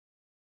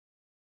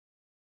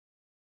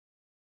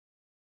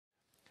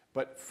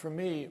But for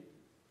me,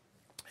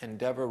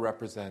 Endeavor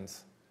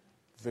represents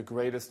the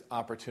greatest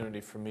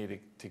opportunity for me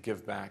to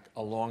give back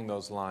along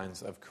those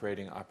lines of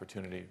creating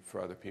opportunity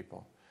for other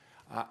people.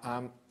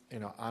 I'm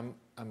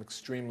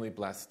extremely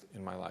blessed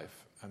in my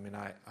life. I mean,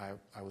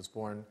 I was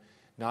born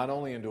not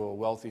only into a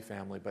wealthy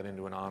family, but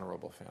into an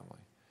honorable family.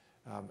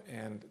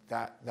 And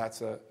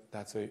that's a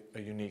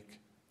unique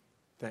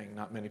thing.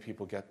 Not many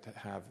people get to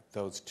have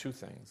those two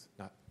things,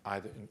 not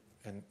either,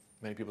 and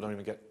many people don't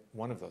even get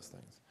one of those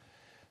things.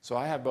 So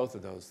I have both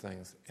of those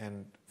things,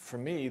 and for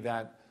me,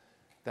 that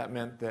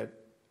meant that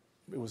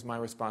it was my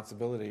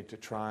responsibility to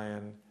try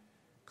and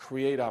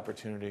create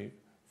opportunity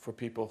for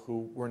people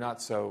who were not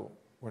so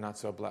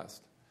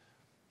blessed.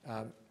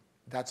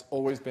 That's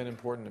always been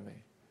important to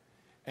me.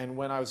 And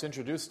when I was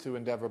introduced to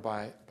Endeavor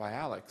by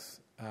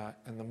Alex,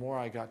 and the more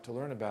I got to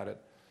learn about it,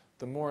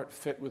 the more it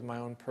fit with my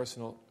own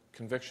personal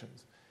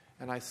convictions.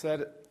 And I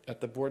said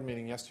at the board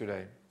meeting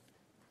yesterday,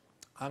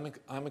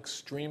 I'm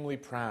extremely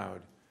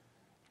proud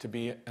to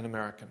be an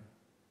American.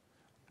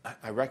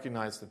 I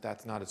recognize that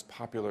that's not as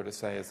popular to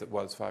say as it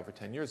was 5 or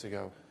 10 years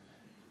ago,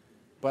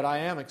 but I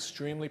am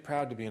extremely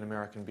proud to be an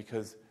American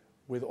because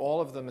with all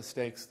of the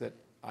mistakes that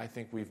I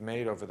think we've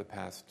made over the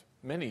past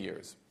many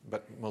years,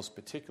 but most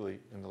particularly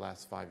in the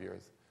last 5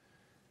 years,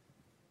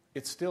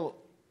 it's still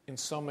in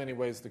so many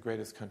ways the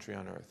greatest country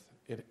on earth.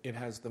 It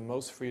has the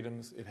most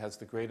freedoms, it has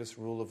the greatest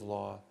rule of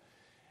law,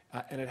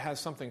 and it has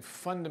something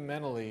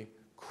fundamentally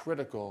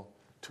critical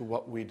to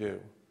what we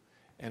do.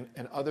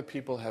 And other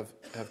people have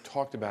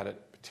talked about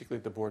it, particularly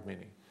at the board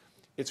meeting.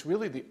 It's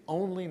really the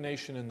only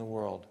nation in the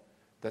world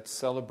that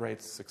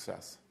celebrates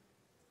success.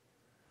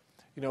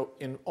 You know,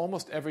 in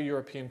almost every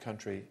European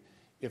country,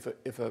 if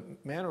a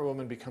man or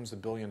woman becomes a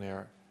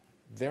billionaire,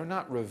 they're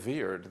not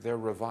revered, they're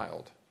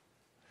reviled.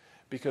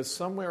 Because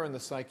somewhere in the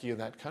psyche of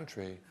that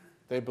country,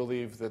 they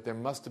believe that there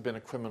must have been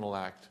a criminal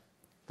act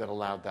that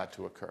allowed that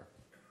to occur.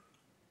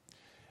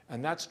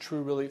 And that's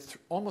true really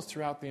almost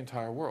throughout the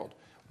entire world.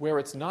 Where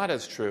it's not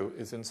as true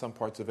is in some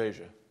parts of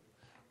Asia,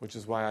 which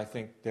is why I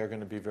think they're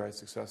going to be very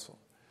successful.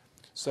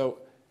 So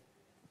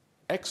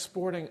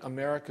exporting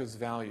America's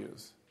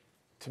values,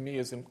 to me,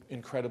 is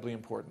incredibly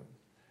important.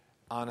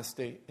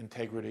 Honesty,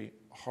 integrity,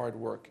 hard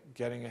work,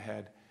 getting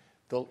ahead.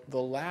 The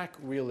lack,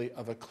 really,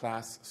 of a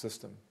class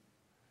system.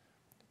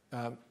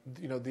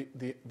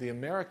 The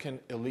American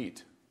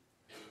elite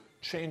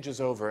changes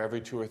over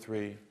every 2 or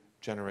 3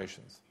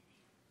 generations.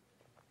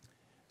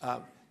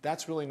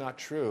 That's really not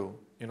true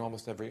in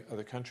almost every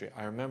other country.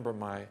 I remember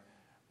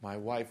my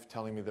wife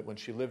telling me that when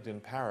she lived in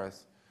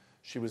Paris,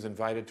 she was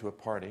invited to a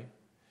party,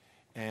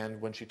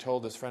 and when she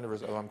told this friend of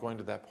hers, "Oh, I'm going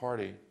to that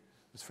party,"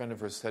 this friend of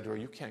hers said to her,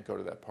 "You can't go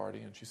to that party."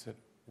 And she said,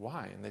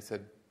 "Why?" And they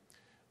said,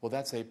 "Well,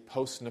 that's a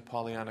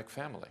post-Napoleonic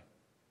family."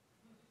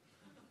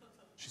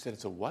 She said,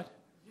 "It's a what?"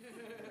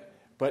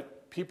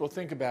 But people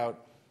think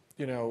about,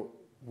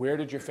 where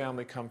did your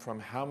family come from?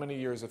 How many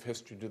years of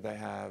history do they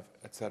have,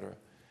 etc.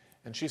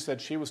 And she said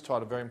she was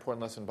taught a very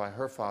important lesson by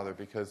her father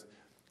because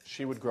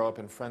she would grow up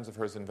and friends of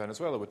hers in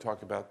Venezuela would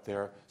talk about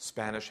their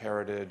Spanish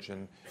heritage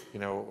and,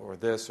 or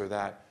this or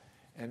that.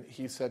 And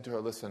he said to her,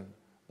 "Listen,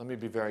 let me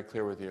be very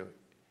clear with you.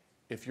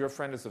 If your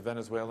friend is a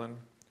Venezuelan,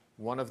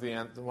 one of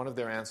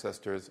their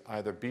ancestors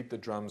either beat the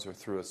drums or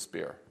threw a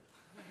spear.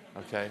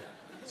 Okay?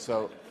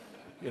 So,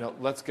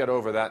 let's get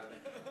over that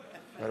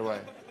right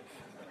away."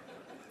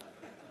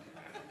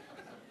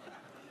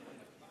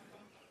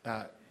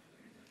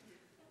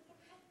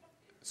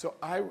 So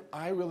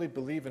I really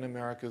believe in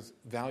America's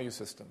value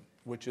system,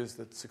 which is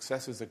that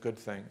success is a good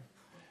thing,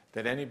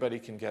 that anybody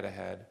can get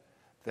ahead,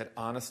 that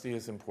honesty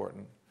is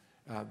important,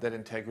 that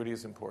integrity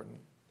is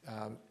important,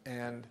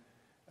 and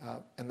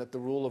that the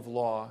rule of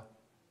law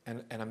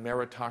and a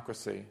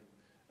meritocracy,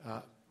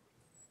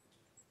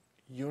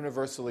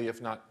 universally,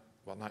 if not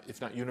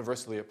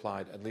universally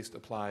applied, at least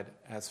applied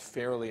as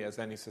fairly as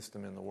any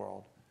system in the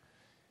world,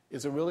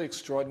 is a really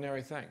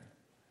extraordinary thing.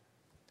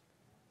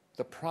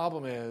 The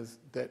problem is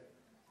that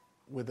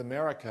with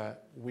America,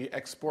 we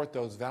export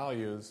those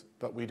values,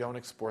 but we don't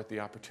export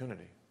the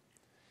opportunity.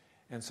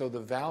 And so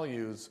the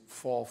values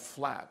fall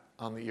flat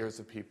on the ears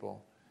of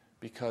people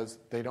because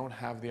they don't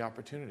have the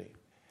opportunity.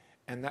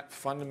 And that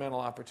fundamental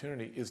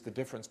opportunity is the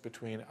difference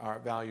between our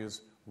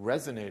values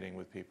resonating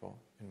with people,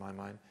 in my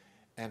mind,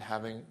 and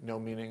having no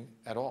meaning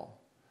at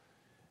all.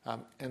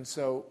 And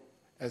so,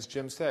 as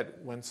Jim said,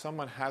 when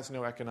someone has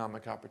no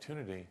economic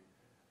opportunity,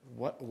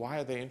 why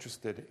are they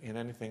interested in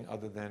anything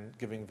other than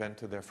giving vent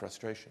to their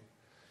frustration?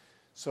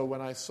 So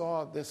when I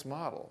saw this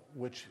model,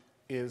 which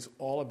is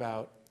all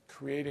about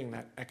creating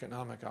that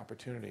economic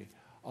opportunity,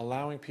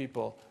 allowing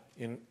people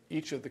in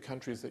each of the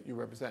countries that you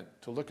represent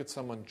to look at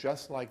someone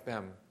just like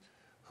them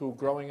who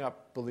growing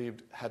up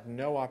believed had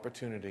no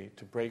opportunity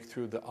to break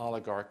through the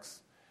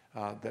oligarchs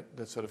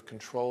that sort of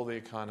control the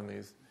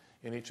economies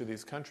in each of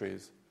these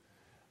countries,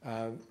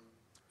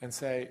 and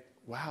say,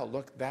 wow,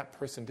 look, that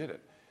person did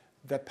it.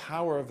 The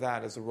power of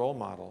that as a role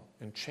model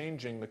in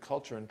changing the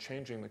culture and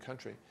changing the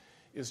country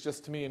is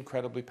just, to me,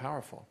 incredibly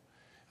powerful.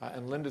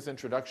 And Linda's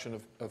introduction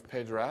of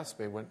Pedro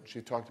Aspe, when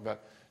she talked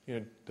about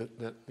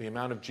the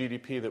amount of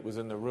GDP that was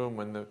in the room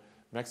when the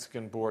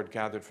Mexican board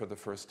gathered for the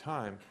first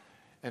time,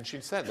 and she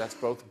said that's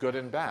both good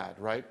and bad,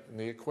 right? In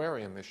the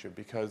aquarium issue,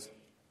 because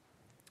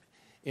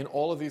in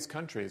all of these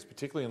countries,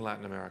 particularly in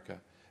Latin America,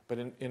 but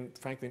in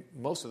frankly,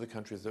 most of the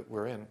countries that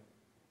we're in,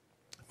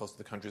 most of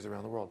the countries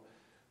around the world,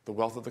 the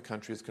wealth of the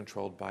country is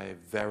controlled by a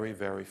very,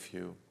 very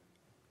few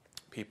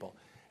people.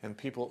 And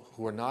people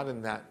who are not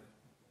in that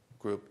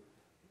group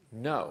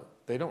know,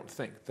 they don't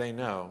think, they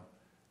know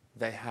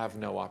they have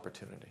no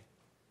opportunity.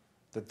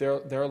 That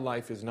their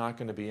life is not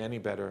going to be any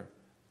better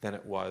than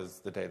it was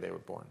the day they were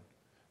born.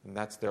 And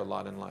that's their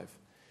lot in life.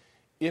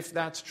 If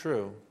that's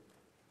true,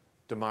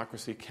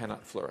 democracy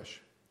cannot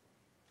flourish.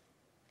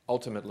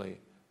 Ultimately,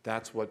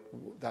 that's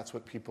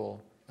what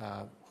people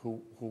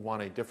who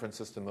want a different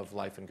system of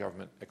life and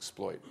government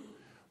exploit.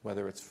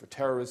 Whether it's for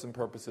terrorism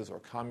purposes or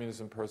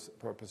communism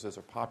purposes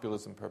or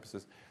populism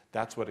purposes,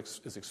 that's what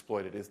is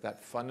exploited, is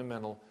that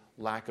fundamental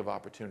lack of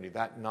opportunity,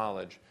 that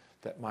knowledge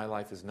that my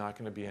life is not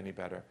going to be any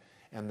better,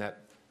 and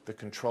that the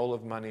control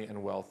of money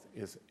and wealth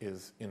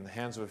is in the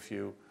hands of a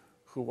few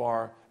who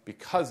are,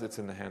 because it's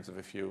in the hands of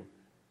a few,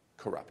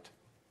 corrupt.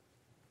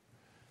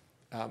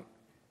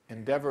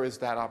 Endeavor is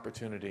that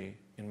opportunity,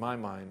 in my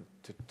mind,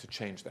 to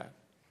change that.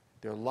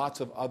 There are lots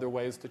of other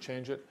ways to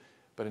change it,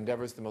 but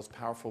Endeavor is the most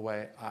powerful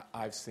way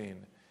I've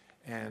seen.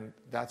 And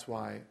that's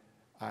why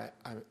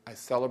I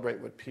celebrate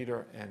what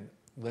Peter and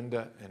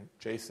Linda and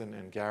Jason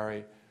and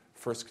Gary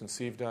first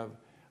conceived of.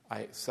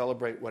 I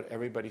celebrate what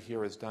everybody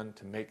here has done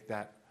to make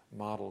that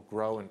model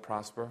grow and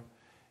prosper.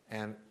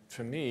 And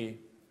for me,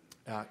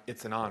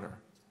 it's an honor.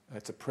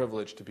 It's a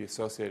privilege to be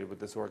associated with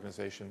this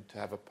organization, to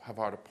have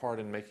had a part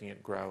in making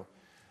it grow.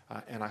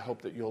 And I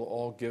hope that you'll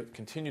all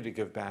continue to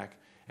give back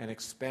and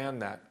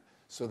expand that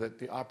so that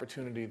the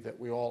opportunity that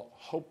we all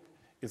hope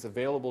is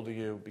available to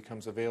you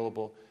becomes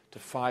available to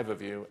 5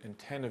 of you and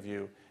 10 of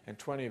you and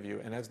 20 of you.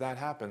 And as that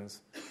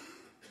happens,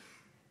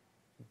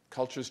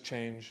 cultures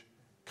change,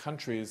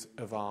 countries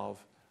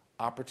evolve,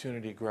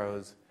 opportunity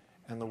grows,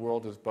 and the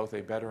world is both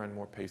a better and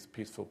more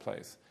peaceful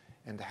place.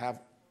 And to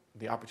have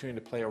the opportunity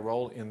to play a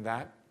role in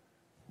that,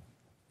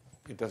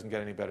 it doesn't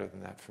get any better than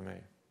that for me.